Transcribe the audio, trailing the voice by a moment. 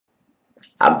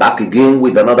I'm back again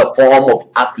with another form of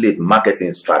affiliate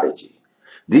marketing strategy.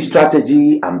 This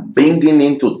strategy I'm bringing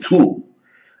into two,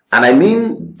 and I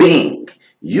mean Bing.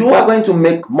 You are going to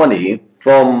make money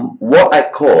from what I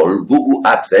call Google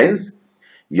AdSense.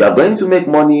 You are going to make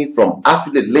money from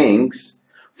affiliate links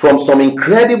from some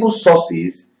incredible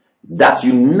sources that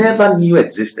you never knew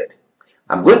existed.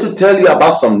 I'm going to tell you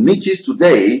about some niches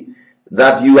today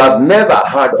that you have never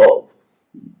heard of.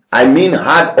 I mean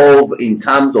heard of in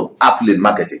terms of affiliate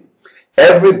marketing.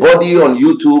 Everybody on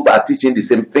YouTube are teaching the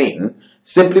same thing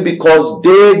simply because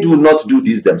they do not do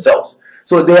this themselves.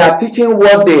 So they are teaching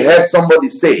what they heard somebody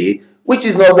say, which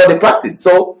is not what they practice.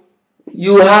 So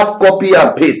you have copy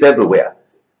and paste everywhere.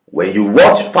 When you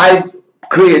watch 5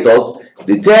 creators,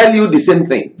 they tell you the same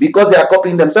thing because they are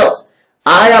copying themselves.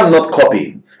 I am not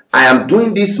copying. I am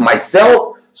doing this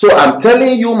myself. So I'm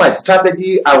telling you my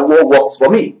strategy and what works for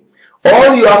me.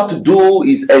 All you have to do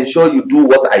is ensure you do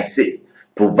what I say.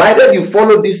 Provided you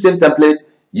follow this same template,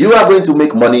 you are going to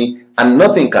make money and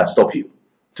nothing can stop you.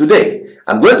 Today,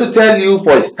 I'm going to tell you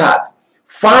for a start,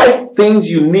 5 things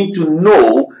you need to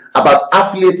know about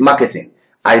affiliate marketing.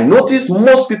 I notice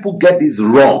most people get this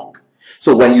wrong.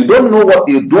 So when you don't know what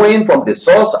you're doing from the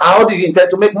source, how do you intend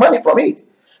to make money from it?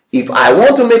 If I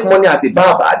want to make money as a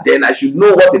barber, then I should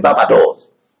know what a barber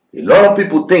does. A lot of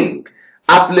people think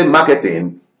affiliate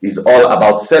marketing is all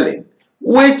about selling,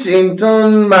 which in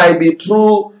turn might be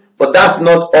true, but that's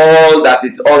not all that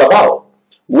it's all about.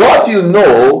 What you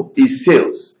know is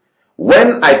sales.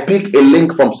 When I pick a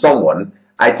link from someone,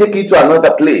 I take it to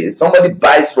another place, somebody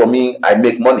buys from me, I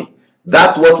make money.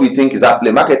 That's what we think is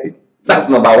affiliate marketing. That's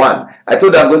number 1. I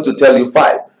told you I'm going to tell you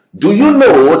 5. Do you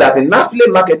know that in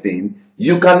affiliate marketing,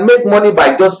 you can make money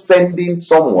by just sending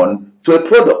someone to a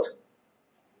product?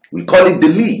 We call it the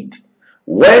lead.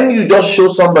 When you just show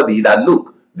somebody that,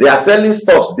 look, they are selling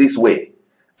stuff this way,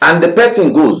 and the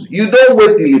person goes, you don't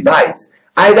wait till he buys.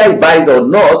 Either he buys or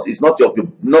not, it's not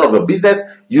none of your business.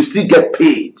 You still get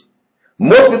paid.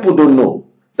 Most people don't know.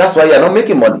 That's why you are not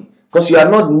making money, because you are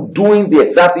not doing the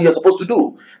exact thing you're supposed to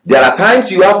do. There are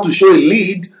times you have to show a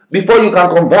lead before you can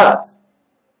convert.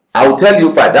 I will tell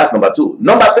you 5. That's number 2.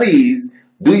 Number 3 is,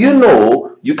 do you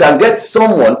know you can get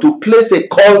someone to place a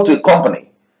call to a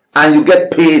company and you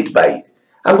get paid by it?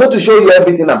 I'm going to show you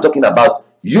everything I'm talking about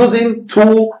using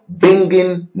 2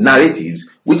 Binging narratives,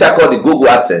 which I call the Google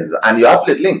AdSense and your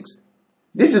affiliate links.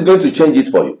 This is going to change it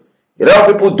for you. A lot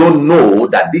of people don't know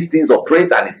that these things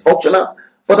operate and it's functional,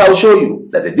 but I'll show you.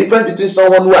 There's a difference between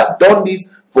someone who has done this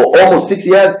for almost 6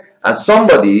 years and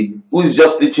somebody who is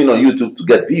just teaching on YouTube to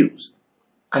get views.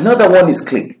 Another one is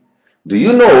click. Do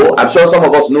you know, I'm sure some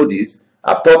of us know this,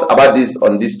 I've talked about this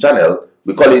on this channel,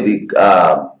 we call it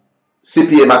the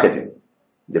CPA marketing.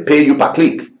 They pay you per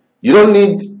click. You don't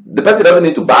need, the person doesn't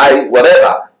need to buy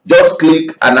whatever, just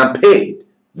click and I'm paid.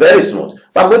 Very smooth.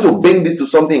 But I'm going to bring this to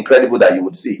something incredible that you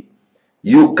would see.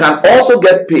 You can also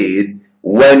get paid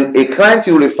when a client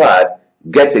you referred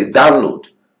gets a download.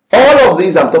 All of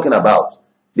these I'm talking about,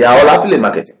 they are all affiliate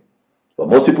marketing. But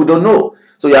most people don't know.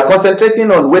 So you are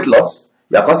concentrating on weight loss,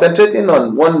 you are concentrating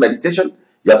on one meditation,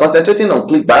 you are concentrating on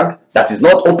ClickBank that is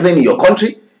not opening in your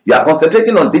country, you are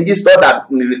concentrating on Digistore that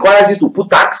requires you to put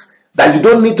tax that you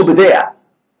don't need to be there.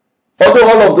 Although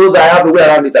all of those I have a way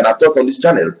around it and I've taught on this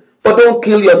channel, but don't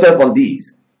kill yourself on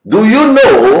these. Do you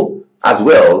know as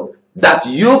well that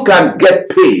you can get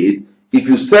paid if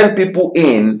you send people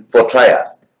in for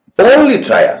trials? Only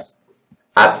trials.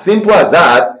 As simple as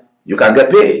that, you can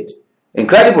get paid.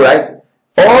 Incredible, right?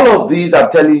 All of these I'm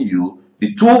telling you,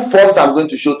 the 2 forms I'm going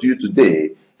to show to you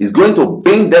today is going to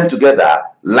bring them together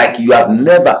like you have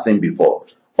never seen before.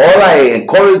 All I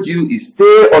encourage you is stay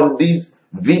on this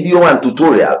video and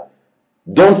tutorial.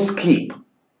 Don't skip.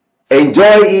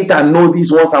 Enjoy it and know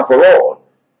this once and for all.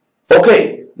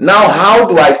 Okay, now how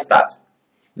do I start?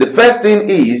 The first thing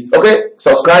is, okay,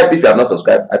 subscribe if you have not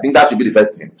subscribed. I think that should be the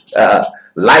first thing.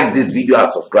 Like this video and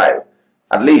subscribe.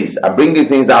 At least I'm bringing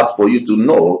things out for you to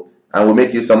know and will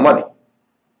make you some money.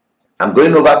 I'm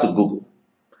going over to Google.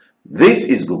 This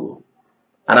is Google.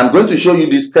 And I'm going to show you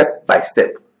this step by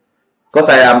step. Because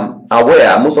I am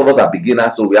aware most of us are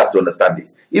beginners, so we have to understand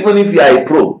this. Even if you are a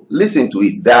pro, listen to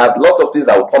it. There are lots of things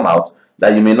that will come out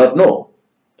that you may not know.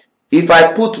 If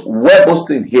I put web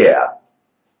hosting here,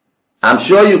 I'm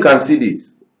sure you can see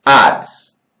this.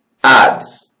 Ads.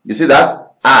 Ads. You see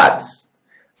that? Ads.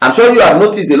 I'm sure you have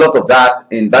noticed a lot of that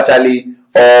in virtually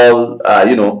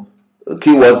all,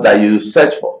 keywords that you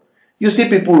search for. You see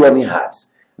people running ads.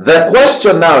 The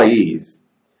question now is,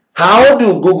 how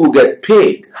do Google get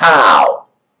paid? How?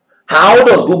 How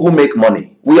does Google make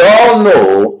money? We all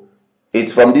know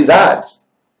it's from these ads.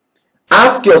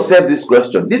 Ask yourself this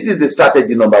question. This is the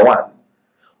strategy number one.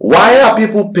 Why are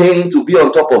people paying to be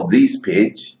on top of this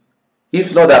page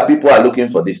if not that people are looking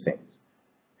for these things?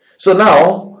 So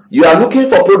now you are looking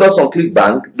for products on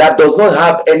ClickBank that does not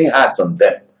have any ads on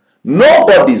them.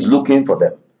 Nobody is looking for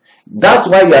them. That's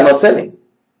why you are not selling.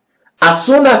 As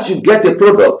soon as you get a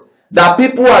product that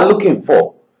people are looking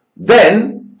for,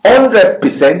 then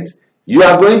 100% you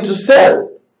are going to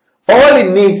sell. All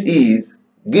it needs is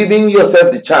giving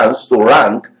yourself the chance to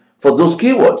rank for those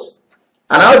keywords.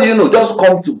 And how do you know? Just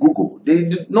come to Google.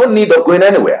 There's no need of going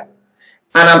anywhere.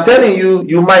 And I'm telling you,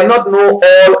 you might not know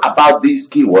all about these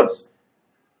keywords,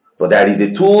 but there is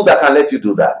a tool that can let you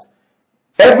do that.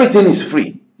 Everything is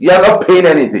free. You are not paying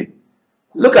anything.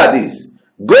 Look at this.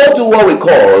 Go to what we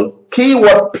call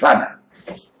Keyword Planner.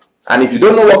 And if you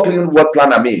don't know what Keyword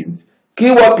Planner means,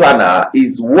 Keyword Planner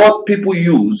is what people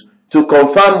use to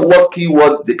confirm what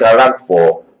keywords they can rank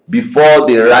for before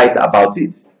they write about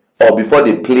it or before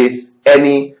they place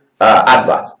any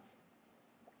advert.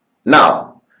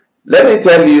 Now, let me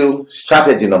tell you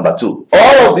strategy number two.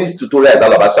 All of these tutorials are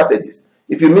all about strategies.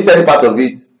 If you miss any part of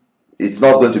it, it's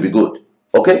not going to be good.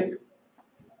 Okay?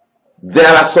 There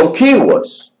are some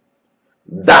keywords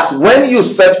that when you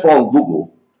search for on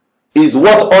Google is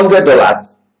worth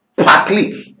 $100 per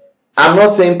click. I'm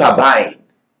not saying per buying,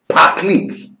 per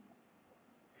click.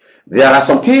 There are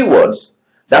some keywords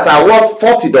that are worth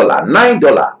 $40,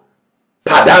 $9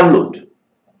 per download.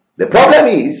 The problem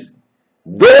is,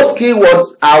 those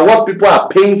keywords are what people are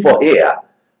paying for here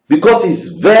because it's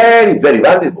very, very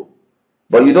valuable.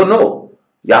 But you don't know.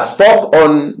 You are stuck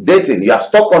on dating. You are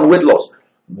stuck on weight loss.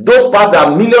 Those parts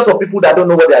are millions of people that don't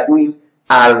know what they are doing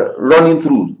are running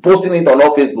through, posting it on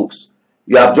all Facebooks.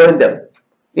 You have joined them.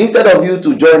 Instead of you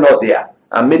to join us here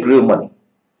and make real money.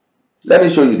 Let me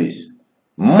show you this.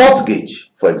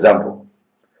 Mortgage, for example.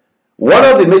 One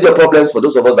of the major problems for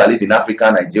those of us that live in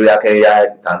Africa, Nigeria,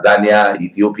 Kenya, Tanzania,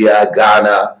 Ethiopia,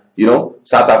 Ghana,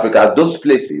 South Africa, those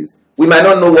places, we might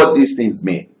not know what these things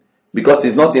mean because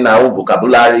it's not in our own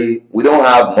vocabulary. We don't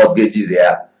have mortgages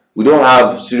here. We don't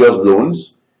have serious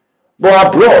loans. But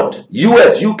abroad,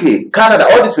 US, UK, Canada,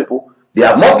 all these people, they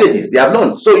have mortgages, they have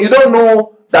loans. So you don't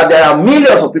know that there are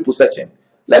millions of people searching.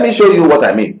 Let me show you what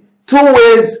I mean. 2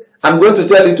 ways I'm going to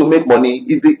tell you to make money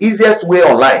is the easiest way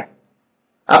online.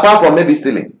 Apart from maybe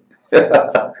stealing.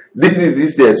 This is the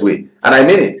easiest way. And I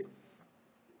mean it.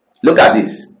 Look at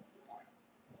this.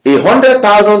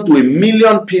 100,000 to 1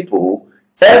 million people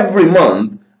every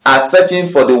month are searching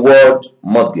for the word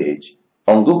mortgage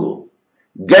on Google.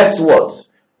 Guess what?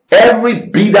 Every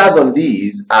bidders on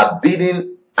these are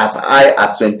bidding as high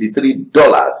as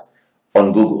 $23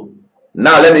 on Google.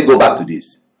 Now let me go back to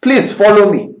this. Please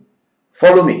follow me.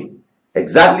 Follow me.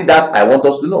 Exactly that I want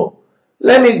us to know.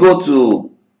 Let me go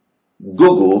to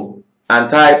Google and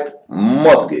type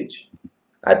mortgage.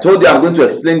 I told you I'm going to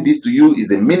explain this to you.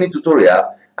 It's a mini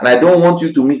tutorial and I don't want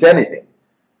you to miss anything.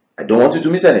 I don't want you to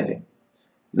miss anything.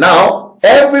 Now,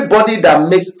 everybody that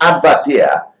makes adverts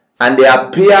here and they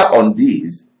appear on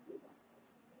these,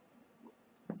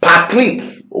 per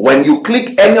click, when you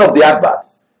click any of the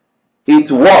adverts,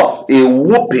 it's worth a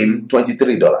whopping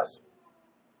 $23.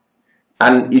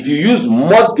 And if you use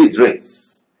mortgage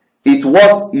rates, it's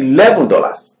worth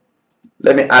 $11.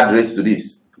 Let me add rates to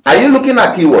this. Are you looking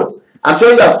at keywords? I'm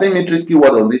sure you have seen me treat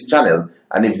keywords on this channel.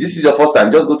 And if this is your first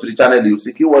time, just go to the channel, you'll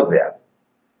see keywords there.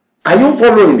 Are you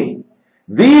following me?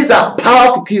 These are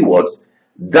powerful keywords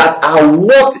that are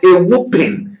worth a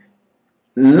whooping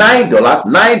 $9,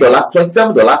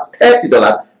 $27,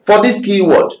 $30 for this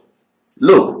keyword.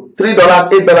 Look, $3,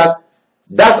 $8.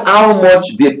 That's how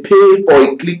much they pay for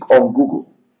a click on Google.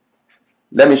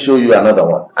 Let me show you another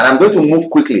one. And I'm going to move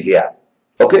quickly here.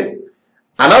 Okay?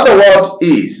 Another word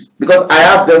is, because I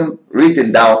have them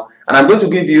written down, and I'm going to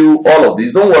give you all of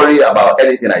these. Don't worry about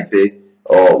anything I say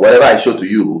or whatever I show to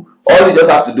you. All you just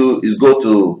have to do is go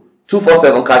to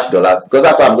 247 cash dollars, because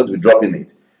that's why I'm going to be dropping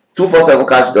it.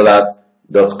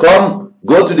 247cashdollars.com.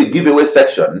 Go to the giveaway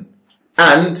section,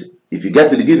 and if you get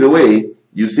to the giveaway,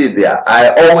 you see it there.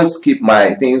 I always keep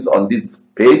my things on this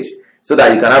page so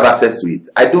that you can have access to it.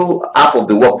 I do half of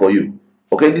the work for you.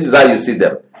 Okay, this is how you see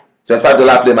them.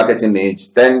 $25 play marketing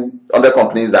niche, 10 other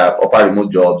companies that offer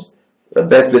remote jobs, the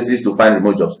best places to find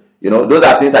remote jobs. Those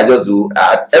are things I just do.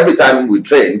 Every time we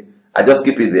train, I just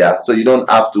keep it there so you don't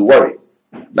have to worry.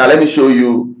 Now let me show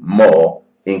you more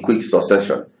in quick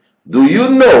succession. Do you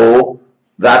know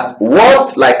that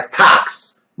words like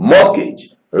tax,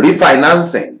 mortgage,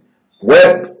 refinancing,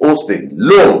 web hosting,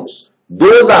 loans,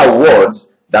 those are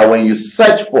words that when you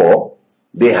search for,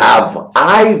 they have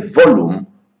high volume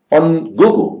on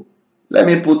Google. Let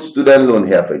me put student loan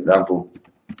here, for example.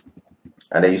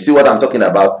 And then you see what I'm talking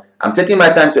about. I'm taking my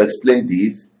time to explain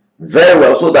this very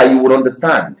well so that you will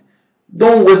understand.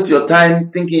 Don't waste your time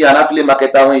thinking you're an affiliate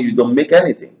marketer when you don't make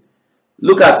anything.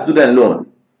 Look at student loan.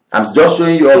 I'm just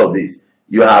showing you all of this.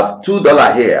 You have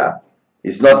 $2 here.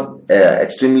 It's not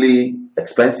extremely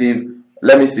expensive.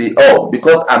 Let me see. Oh,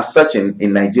 because I'm searching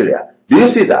in Nigeria. Do you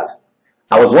see that?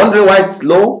 I was wondering why it's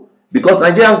low. Because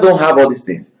Nigerians don't have all these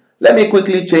things. Let me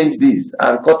quickly change this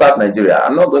and cut out Nigeria.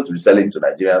 I'm not going to be selling to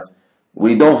Nigerians.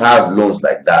 We don't have loans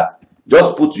like that.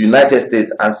 Just put United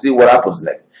States and see what happens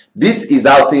next. This is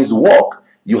how things work.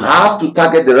 You have to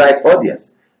target the right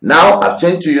audience. Now I've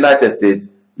changed to United States.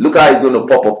 Look how it's going to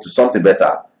pop up to something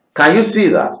better. Can you see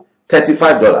that?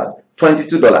 $35,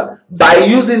 $22. By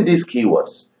using these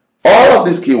keywords, all of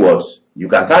these keywords, you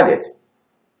can target.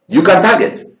 You can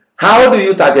target. How do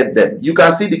you target them? You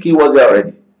can see the keywords there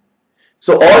already.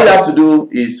 So all you have to do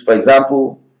is, for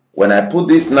example, when I put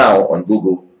this now on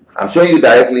Google, I'm showing you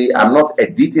directly. I'm not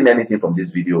editing anything from this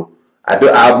video.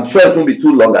 I'm sure it won't be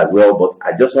too long as well, but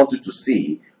I just want you to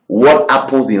see what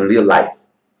happens in real life.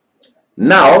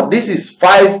 Now, this is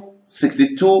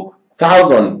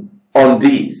 562,000 on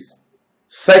these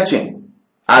searching,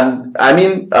 and I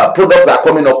mean products are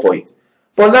coming up for it.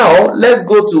 But now let's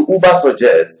go to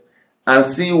Ubersuggest and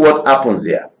see what happens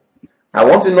here. I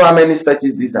want to know how many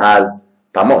searches this has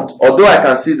per month. Although I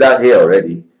can see that here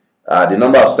already, the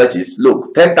number of searches.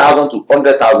 Look, 10,000 to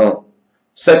 100,000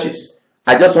 searches.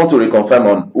 I just want to reconfirm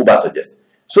on Ubersuggest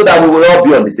so that we will all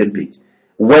be on the same page.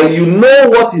 When you know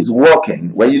what is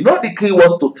working, when you know the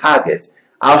keywords to target,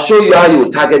 I'll show you how you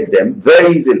will target them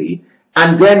very easily,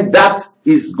 and then that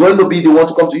is going to be the one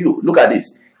to come to you. Look at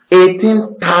this,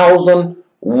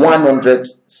 18,100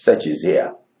 searches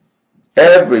here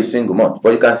every single month.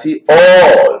 But you can see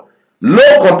all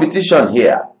low competition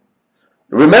here.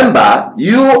 Remember,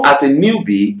 you as a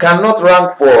newbie cannot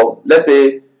rank for, let's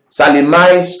say,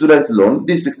 Salimai student loan.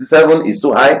 This 67 is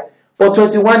too high, but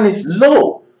 21 is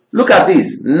low. Look at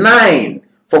this, 9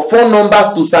 for phone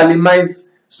numbers to Salimai's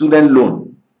student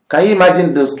loan. Can you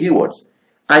imagine those keywords?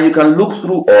 And you can look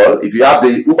through all. If you have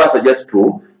the Ubersuggest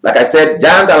Pro, like I said,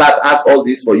 Giant Alert has all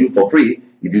this for you for free.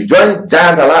 If you join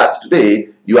Giant Alert today,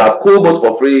 you have Coolbot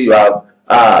for free, you have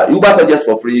Ubersuggest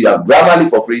for free, you have Grammarly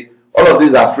for free. All of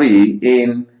these are free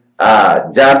in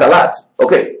Giant Alert.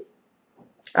 Okay.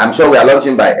 I'm sure we are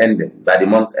launching by the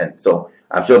month end. So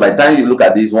I'm sure by the time you look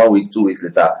at this 1 week, 2 weeks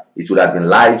later, it should have been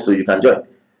live, so you can join.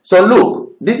 So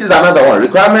look, this is another one.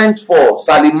 Requirements for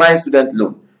Salimai student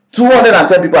loan.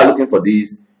 210 people are looking for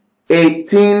these.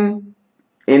 18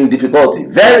 in difficulty.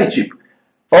 Very cheap.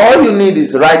 All you need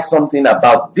is write something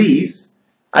about this.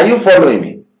 Are you following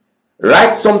me?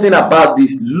 Write something about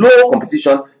this low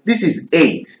competition. This is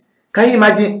 8. Can you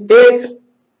imagine 8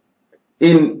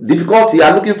 in difficulty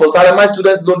are looking for Salimai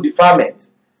students loan deferment?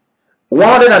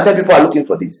 110 people are looking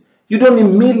for this. You don't need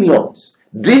millions.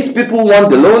 These people want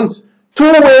the loans.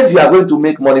 2 ways you are going to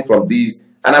make money from these,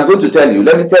 and I'm going to tell you.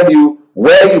 Let me tell you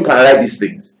where you can write these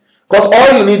things. Because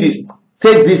all you need is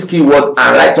take this keyword and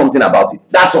write something about it.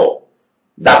 That's all.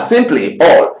 That's simply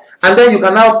all. And then you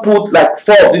can now put like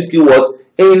 4 of these keywords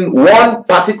in one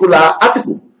particular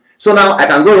article. So now I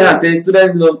can go here and say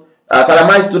student loan,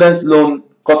 Salimai students loan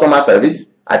customer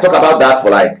service. I talk about that for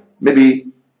like maybe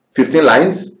 15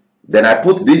 lines. Then I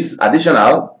put this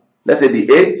additional, let's say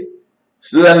the 8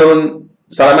 student loan,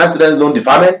 Salimai student loan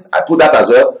deferment. I put that as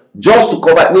well, just to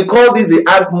cover. We call this the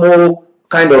ant mole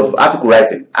kind of article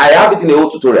writing. I have it in a whole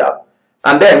tutorial.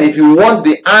 And then if you want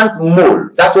the ant mole,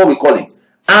 that's what we call it,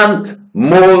 ant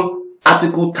mole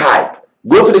article type,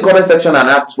 go to the comment section and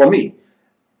ask for me.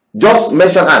 Just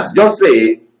mention ants. Just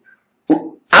say,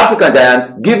 African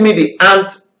Giants, give me the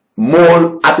ant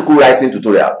mole article writing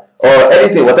tutorial, or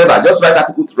anything, whatever. Just write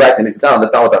article writing if you can't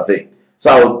understand what I'm saying. So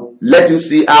I will let you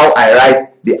see how I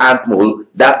write the ant mole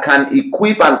that can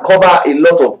equip and cover a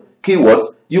lot of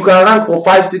keywords. You can rank for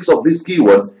 5, 6 of these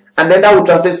keywords, and then that will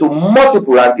translate to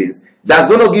multiple rankings. That's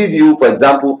going to give you, for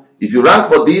example, if you rank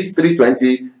for this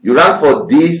 320, you rank for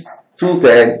this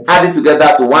 210, add it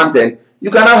together to 110, you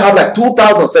can now have like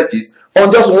 2,000 searches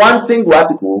on just one single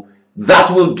article that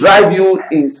will drive you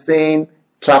insane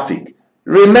traffic.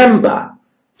 Remember,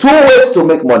 2 ways to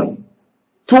make money.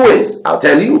 2 ways, I'll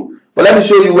tell you. But let me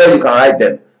show you where you can write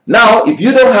them. Now, if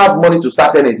you don't have money to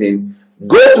start anything,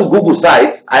 go to Google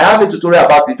Sites. I have a tutorial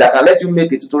about it that can let you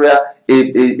make a tutorial, a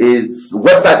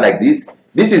website like this.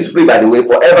 This is free, by the way,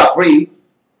 forever free.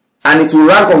 And it will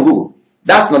rank on Google.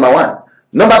 That's number 1.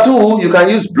 Number 2, you can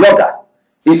use Blogger.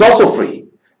 It's also free.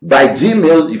 By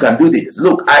Gmail, you can do this.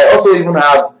 Look, I also even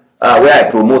have where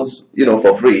I promote,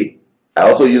 for free. I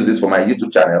also use this for my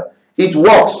YouTube channel. It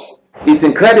works. It's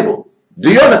incredible.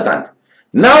 Do you understand?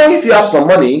 Now, if you have some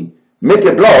money, make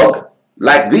a blog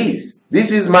like this.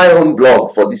 This is my own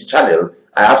blog for this channel.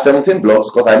 I have 17 blogs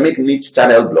because I make niche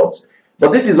channel blogs.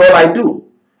 But this is all I do.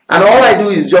 And all I do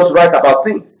is just write about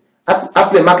things.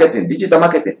 Affiliate marketing, digital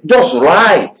marketing. Just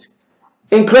write.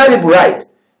 Incredible, right?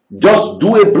 Just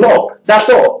do a blog. That's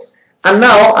all. And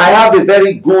now I have a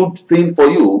very good thing for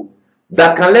you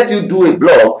that can let you do a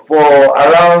blog for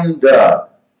around,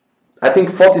 I think,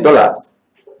 $40.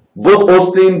 Both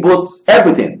hosting, both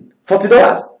everything. $40.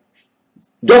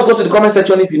 Just go to the comment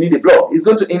section if you need a blog. It's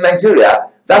going to, in Nigeria,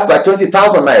 that's like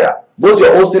 20,000 naira. Both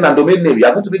your hosting and domain name, you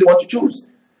are going to be the one to choose.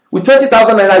 With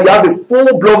 20,000 naira, you have a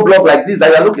full-blown blog like this that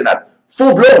you are looking at.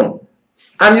 Full-blown.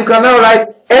 And you can now write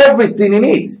everything in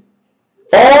it.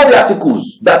 All the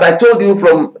articles that I told you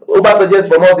from Obasanjo's,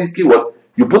 from all these keywords,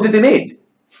 you put it in it.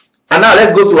 And now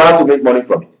let's go to how to make money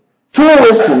from it. 2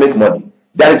 ways to make money.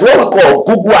 There is what we call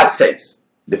Google AdSense.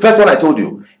 The first one I told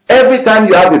you. Every time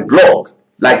you have a blog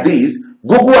like this,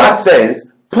 Google AdSense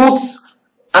puts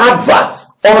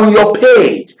adverts on your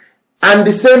page. And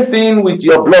the same thing with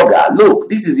your blogger. Look,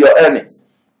 this is your earnings.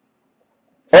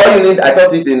 All you need, I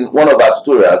taught it in one of our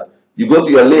tutorials. You go to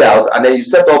your layout and then you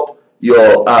set up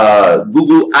your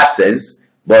Google AdSense.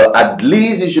 But at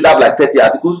least you should have like 30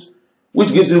 articles,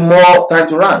 which gives you more time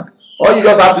to rank. All you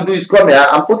just have to do is come here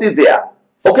and put it there.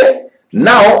 Okay?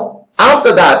 Now,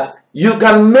 after that, you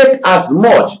can make as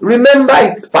much. Remember,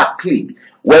 it's per click.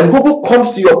 When Google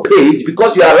comes to your page,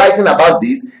 because you are writing about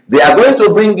this, they are going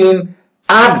to bring in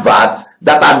adverts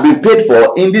that have been paid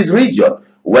for in this region.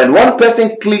 When one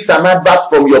person clicks an advert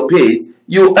from your page,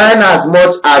 you earn as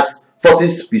much as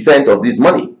 40% of this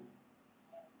money.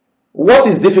 What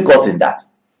is difficult in that?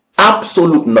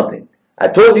 Absolute nothing. I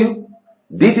told you,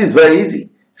 this is very easy.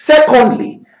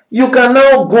 Secondly, you can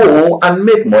now go and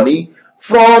make money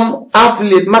from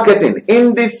affiliate marketing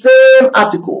in the same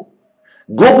article.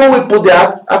 Google will put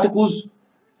the articles,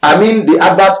 the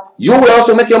advert, you will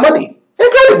also make your money.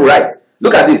 Incredible, right?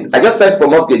 Look at this. I just said for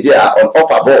Mortgage here on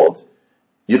Offer Vault.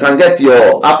 You can get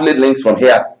your affiliate links from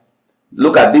here.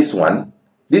 Look at this one.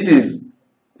 This is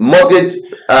mortgage,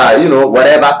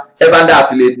 whatever. Evander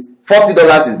affiliate.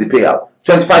 $40 is the payout.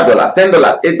 $25, $10,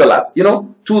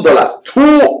 $8, $2,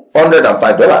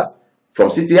 $205 from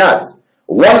CityAds.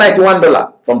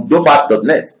 $191 from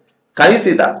Dofat.net. Can you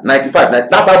see that? 95.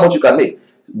 That's how much you can make.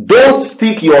 Don't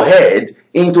stick your head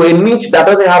into a niche that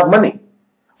doesn't have money.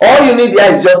 All you need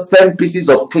here is just 10 pieces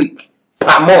of click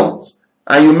per month.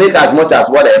 And you make as much as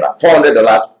whatever.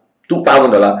 $400,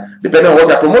 $2,000, depending on what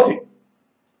you're promoting.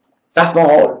 That's not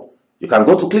all. You can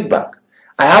go to ClickBank.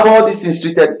 I have all these things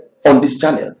treated on this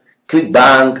channel.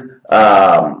 ClickBank,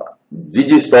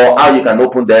 Digistore, how you can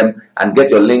open them and get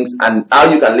your links, and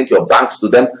how you can link your banks to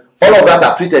them. All of that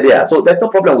are treated here. So there's no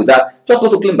problem with that. Just go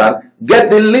to ClickBank, get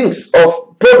the links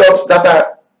of products that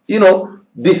are,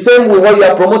 the same with what you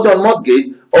are promoting on mortgage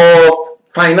or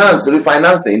finance,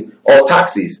 refinancing or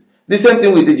taxes. The same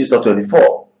thing with Digistore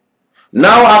 24.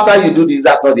 Now, after you do this,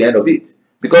 that's not the end of it.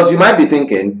 Because you might be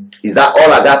thinking, is that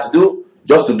all I got to do?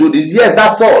 Just to do this? Yes,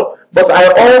 that's all. But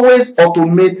I always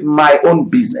automate my own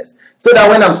business. So that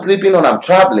when I'm sleeping or I'm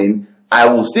traveling, I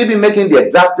will still be making the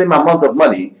exact same amount of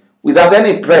money without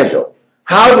any pressure.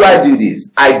 How do I do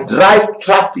this? I drive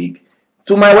traffic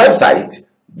to my website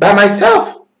by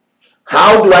myself.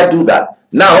 How do I do that?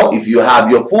 Now, if you have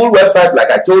your full website, like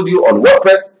I told you on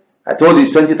WordPress, I told you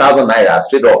it's 20,000 naira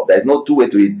straight up. There's no two way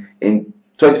to it. In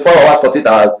 24 hours, 48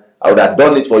 hours, I would have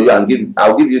done it for you and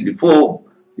I'll give you the full,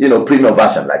 premium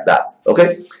version like that.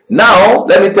 Okay? Now,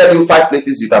 let me tell you 5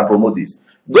 places you can promote this.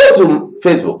 Go to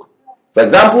Facebook. For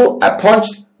example, I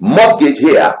punched mortgage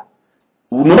here.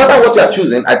 No matter what you are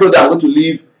choosing, I told you I'm going to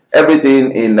leave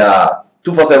everything in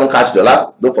 247 cash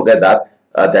dollars. Don't forget that.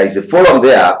 There is a forum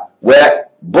there where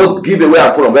both giveaway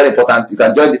and forum very important. You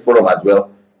can join the forum as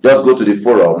well. Just go to the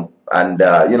forum and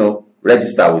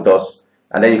register with us,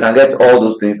 and then you can get all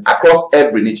those things across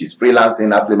every niche: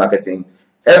 freelancing, affiliate marketing,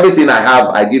 everything I have.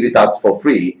 I give it out for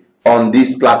free on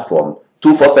this platform,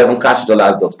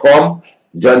 247cashdollars.com.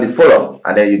 Join the forum,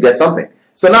 and then you get something.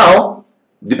 So now,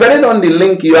 depending on the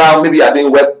link you have, maybe you are doing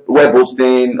web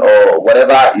hosting or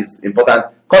whatever is important,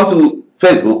 come to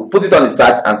Facebook, put it on the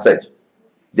search and search.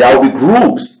 There will be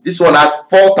groups. This one has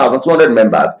 4,200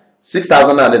 members,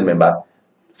 6,900 members,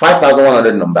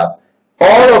 5,100 members.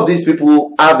 All of these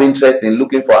people have interest in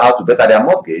looking for how to better their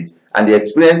mortgage and the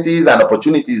experiences and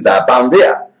opportunities that are found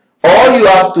there. All you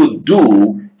have to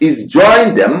do is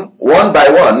join them one by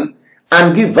one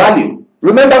and give value.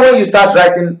 Remember, when you start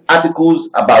writing articles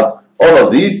about all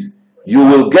of these, you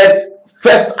will get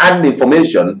first-hand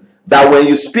information that when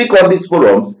you speak on these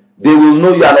forums, they will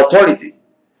know you are an authority.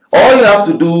 All you have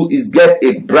to do is get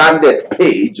a branded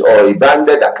page or a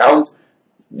branded account,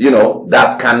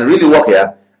 that can really work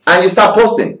here, and you start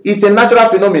posting. It's a natural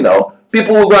phenomenon.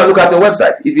 People will go and look at your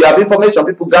website. If you have information,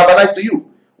 people galvanize to you.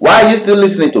 Why are you still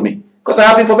listening to me? Because I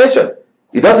have information.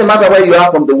 It doesn't matter where you are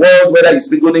from the world, whether you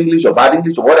speak good English or bad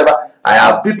English or whatever. I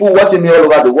have people watching me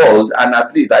all over the world, and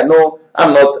at least I know I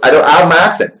have my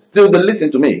accent. Still, they listen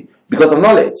to me because of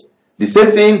knowledge. The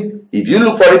same thing, if you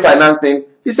look for refinancing,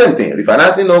 the same thing.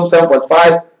 Refinancing home,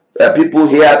 7.5 people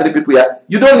here, 3 people here.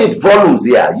 You don't need volumes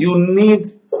here. You need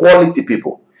quality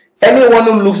people. Anyone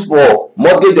who looks for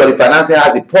mortgage or refinancing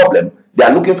has a problem. They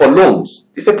are looking for loans.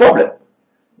 It's a problem.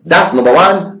 That's number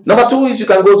one. Number two is you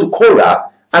can go to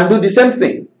Quora and do the same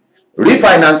thing.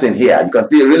 Refinancing here. You can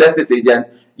see a real estate agent.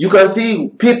 You can see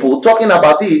people talking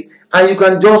about it, and you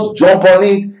can just jump on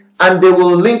it and they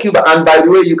will link you. And by the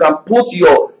way, you can put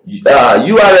your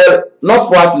URL, not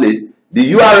for affiliates,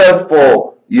 the URL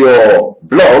for your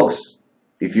blogs.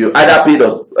 If you either paid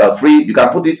or free, you can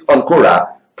put it on Quora,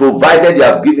 provided you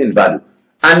have given value.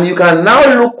 And you can now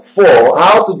look for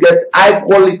how to get high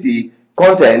quality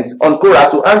content on Quora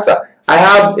to answer. I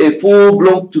have a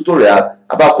full-blown tutorial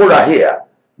about Quora here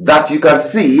that you can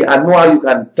see and know how you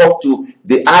can talk to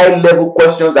the high-level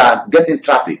questions that are getting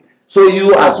traffic, so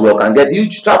you as well can get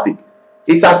huge traffic.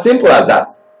 It's as simple as that.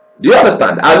 Do you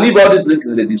understand? I'll leave all these links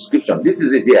in the description. This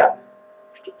is it here.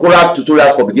 Quora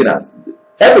tutorials for beginners.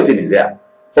 Everything is there.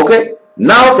 Okay?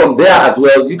 Now from there as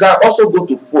well, you can also go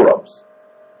to forums.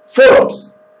 Forums.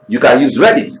 You can use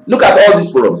Reddit. Look at all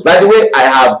these forums. By the way, I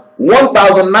have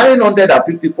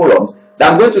 1,950 forums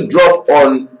that I'm going to drop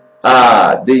on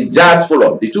the Giant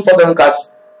Forum, the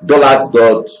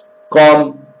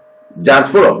 247cashdollars.com Giant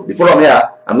Forum. The forum here,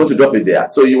 I'm going to drop it there,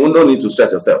 so you don't need to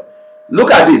stress yourself.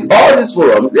 Look at this. All these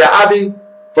forums, they are having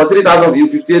for 3,000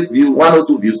 views, 58 views,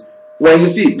 102 views. When you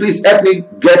see, please help me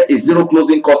get a zero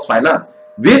closing cost finance.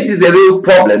 This is a real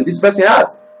problem this person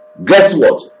has. Guess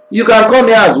what? You can come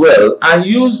here as well and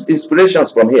use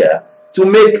inspirations from here to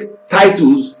make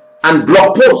titles and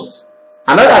blog posts.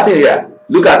 Another thing here,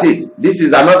 look at it. This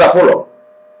is another forum.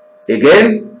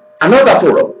 Again, another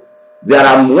forum. There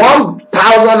are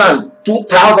 1,000 and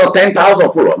 2,000,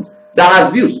 10,000 forums that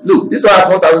has views. Look, this one has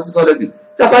 1,600 views.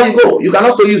 That's how you go. You can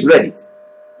also use Reddit.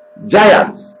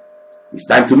 Giants. It's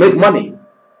time to make money.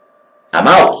 I'm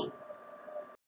out.